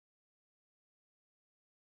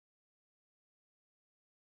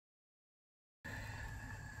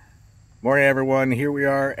Morning, everyone. Here we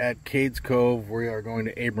are at Cades Cove. We are going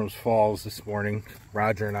to Abrams Falls this morning.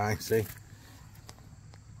 Roger and I. See,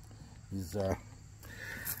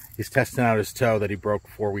 he's testing out his toe that he broke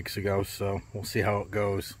 4 weeks ago. So we'll see how it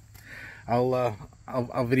goes. I'll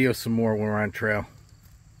video some more when we're on trail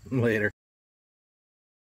later.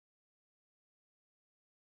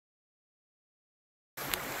 All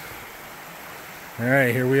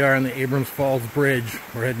right, here we are on the Abrams Falls Bridge.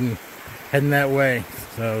 We're heading that way.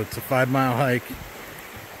 So it's a 5-mile hike,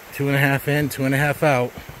 2.5 in, 2.5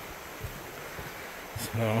 out.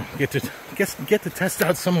 So get to test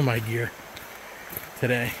out some of my gear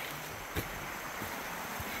today.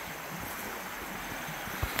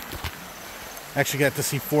 Actually got to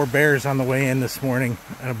see 4 bears on the way in this morning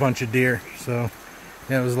and a bunch of deer. So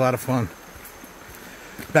yeah, it was a lot of fun.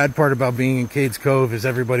 Bad part about being in Cades Cove is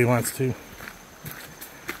everybody wants to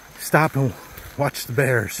stop and watch the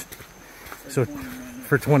bears. So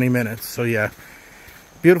for 20 minutes. So yeah,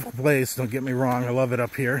 beautiful place, don't get me wrong, I love it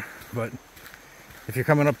up here, but if you're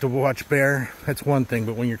coming up to watch bear, that's one thing,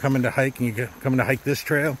 but when you're coming to hike and you're coming to hike this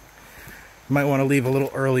trail, you might want to leave a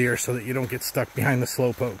little earlier so that you don't get stuck behind the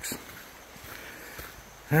slowpokes.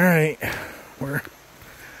 All right, we're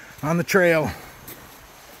on the trail,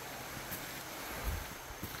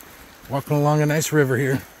 walking along a nice river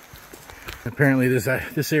here. Apparently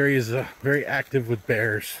this area is very active with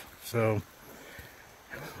bears, so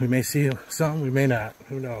we may see some, we may not,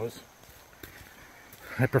 who knows.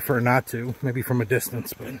 I prefer not to, maybe from a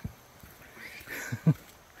distance, but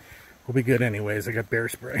we'll be good anyways. I got bear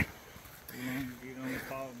spray. You don't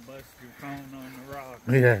fall and bust your phone on the rocks.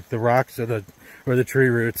 Yeah, the rocks or the tree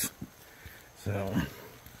roots. So,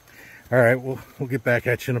 all right, we'll get back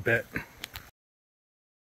at you in a bit.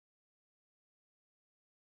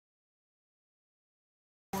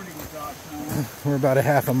 We're about a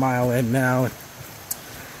half a mile in now.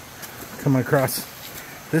 Coming across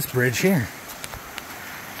this bridge here.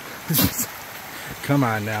 Come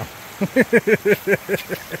on now.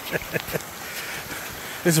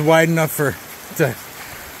 This is wide enough to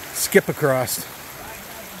skip across.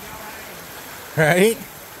 Right?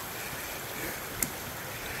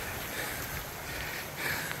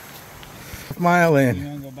 Mile in. You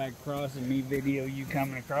want to go back across and me video you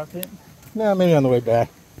coming across it? No, maybe on the way back.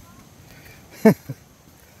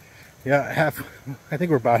 Yeah, I think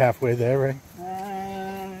we're about halfway there, right?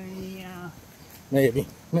 Yeah. Maybe.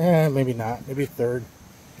 Maybe not. Maybe a third.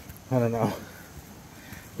 I don't know.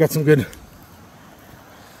 Got some good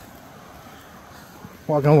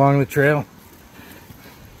walking along the trail.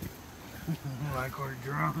 Like we're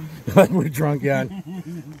drunk. Like we're drunk, yeah.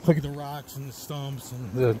 Look at the rocks and the stumps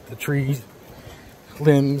and the trees,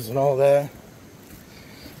 limbs and all that.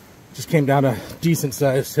 Just came down a decent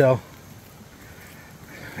sized hill.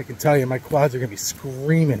 I can tell you my quads are going to be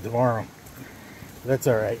screaming tomorrow. But that's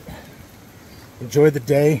all right. Enjoy the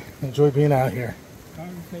day. Enjoy being out here.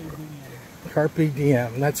 Carpe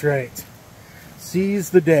diem. That's right.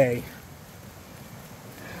 Seize the day.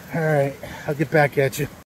 All right. I'll get back at you.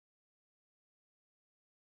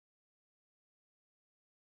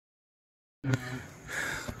 All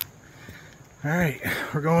right.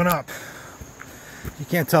 We're going up. You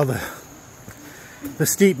can't tell the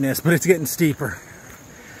steepness, but it's getting steeper.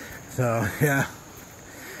 So, yeah.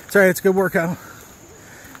 It's alright, it's a good workout.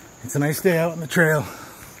 It's a nice day out on the trail.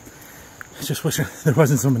 I just wish there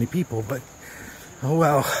wasn't so many people, but oh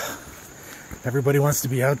well. Everybody wants to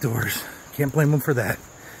be outdoors. Can't blame them for that.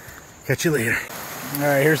 Catch you later.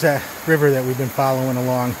 Alright, here's that river that we've been following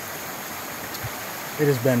along. It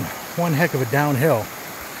has been one heck of a downhill.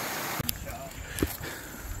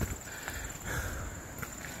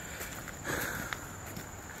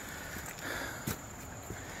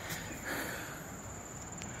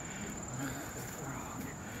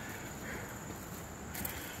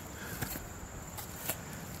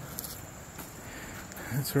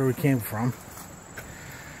 That's where we came from.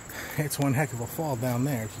 It's one heck of a fall down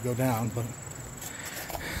there if you go down, but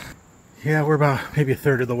yeah, we're about maybe a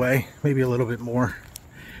third of the way, maybe a little bit more.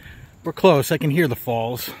 We're close. I can hear the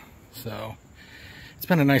falls, so it's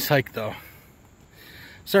been a nice hike though.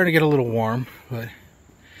 Starting to get a little warm, but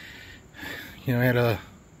you know, I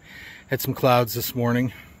had some clouds this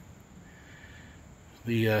morning.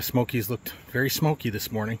 The Smokies looked very smoky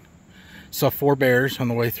this morning. Saw 4 bears on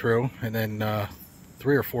the way through, and then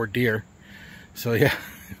 3 or 4 deer. So yeah,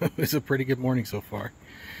 it was a pretty good morning so far.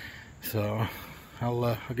 So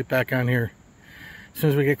I'll get back on here as soon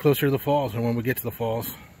as we get closer to the falls, or when we get to the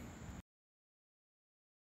falls.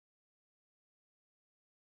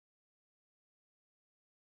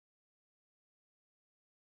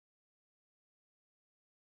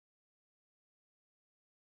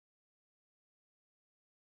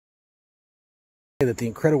 That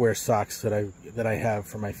the Incrediwear socks that I have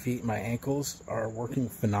for my feet and my ankles are working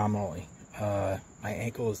phenomenally. My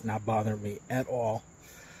ankle is not bothering me at all,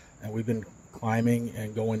 and we've been climbing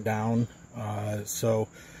and going down. So,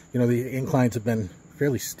 you know, the inclines have been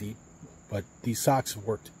fairly steep, but these socks have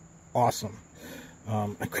worked awesome.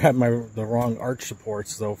 I grabbed the wrong arch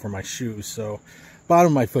supports though for my shoes, so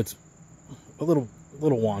bottom of my foot's a little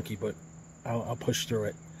wonky, but I'll push through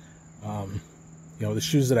it. You know, the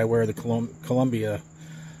shoes that I wear, the Columbia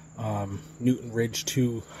Newton Ridge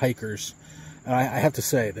 2 hikers, and I have to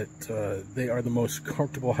say that they are the most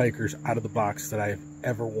comfortable hikers out of the box that I've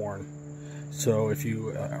ever worn. So if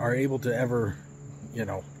you are able to ever, you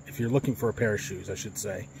know, if you're looking for a pair of shoes, I should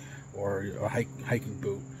say, or a hiking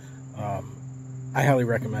boot, I highly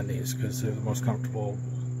recommend these because they're the most comfortable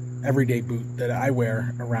everyday boot that I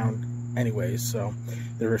wear around anyways, so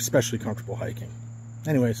they're especially comfortable hiking.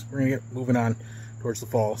 Anyways, we're gonna get moving on towards the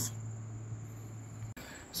falls.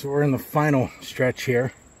 So we're in the final stretch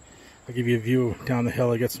here. I'll give you a view down the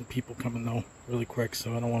hill. I got some people coming though really quick,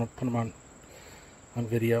 so I don't want to put them on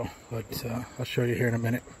video, but I'll show you here in a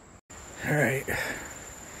minute. All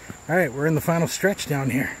right, we're in the final stretch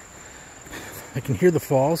down here. I can hear the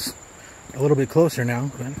falls a little bit closer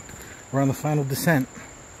now, but we're on the final descent.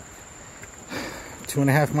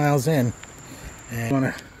 2.5 miles in, and I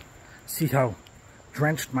want to see how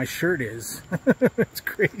drenched my shirt is. It's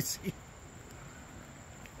crazy,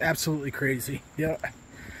 absolutely crazy. Yeah,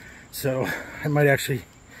 so I might actually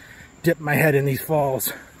dip my head in these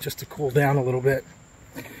falls just to cool down a little bit.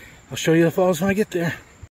 I'll show you the falls when I get there.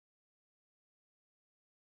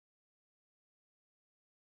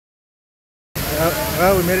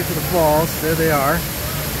 Well, we made it to the falls. There they are.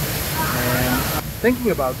 And I'm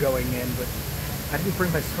thinking about going in, but I didn't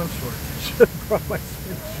bring my swim shorts. I should have brought my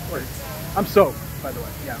swim shorts. I'm soaked, by the way.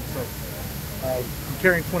 Yeah, I'm soaked. I'm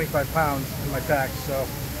carrying 25 pounds in my pack, so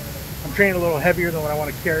I'm training a little heavier than what I want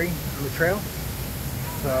to carry on the trail.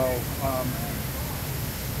 So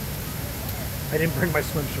I didn't bring my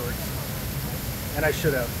swim shorts, and I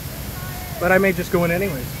should have. But I may just go in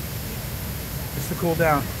anyways, just to cool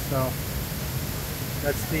down. So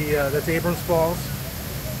that's Abram's Falls,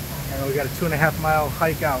 and we got a 2.5 mile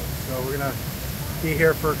hike out. So we're gonna be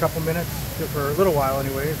here for a couple minutes, for a little while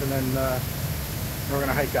anyways, and then we're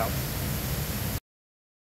gonna hike out.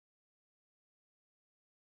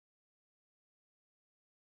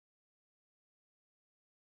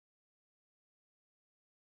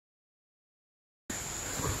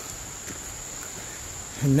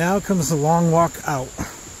 And now comes the long walk out.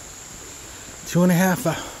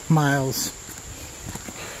 2.5 miles.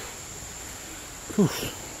 Whew.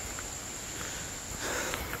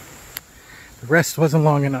 The rest wasn't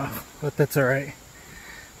long enough, but that's all right.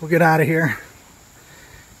 We'll get out of here.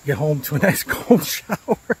 Get home to a nice cold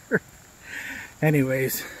shower.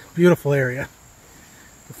 Anyways, beautiful area.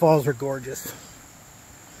 The falls are gorgeous.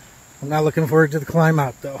 I'm not looking forward to the climb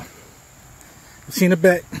out though. We'll see you in a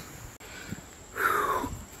bit.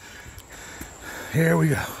 Here we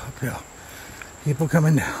go, uphill. People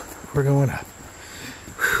coming down. We're going up.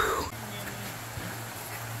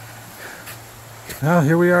 Well,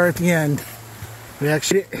 here we are at the end. We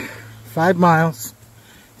actually did 5 miles,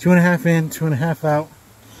 2.5 in, 2.5 out,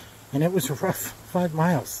 and it was a rough 5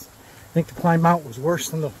 miles. I think the climb out was worse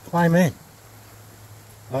than the climb in.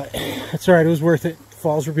 But that's alright, it was worth it. The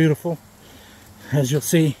falls were beautiful. As you'll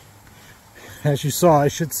see, as you saw, I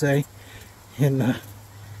should say, in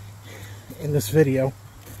this video.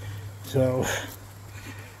 So,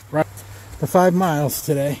 right, the 5 miles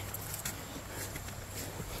today.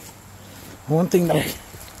 One thing that I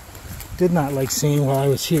did not like seeing while I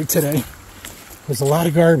was here today was a lot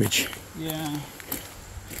of garbage. Yeah.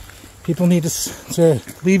 People need to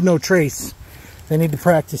leave no trace. They need to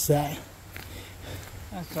practice that.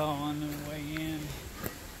 I saw on the way in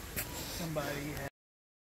somebody had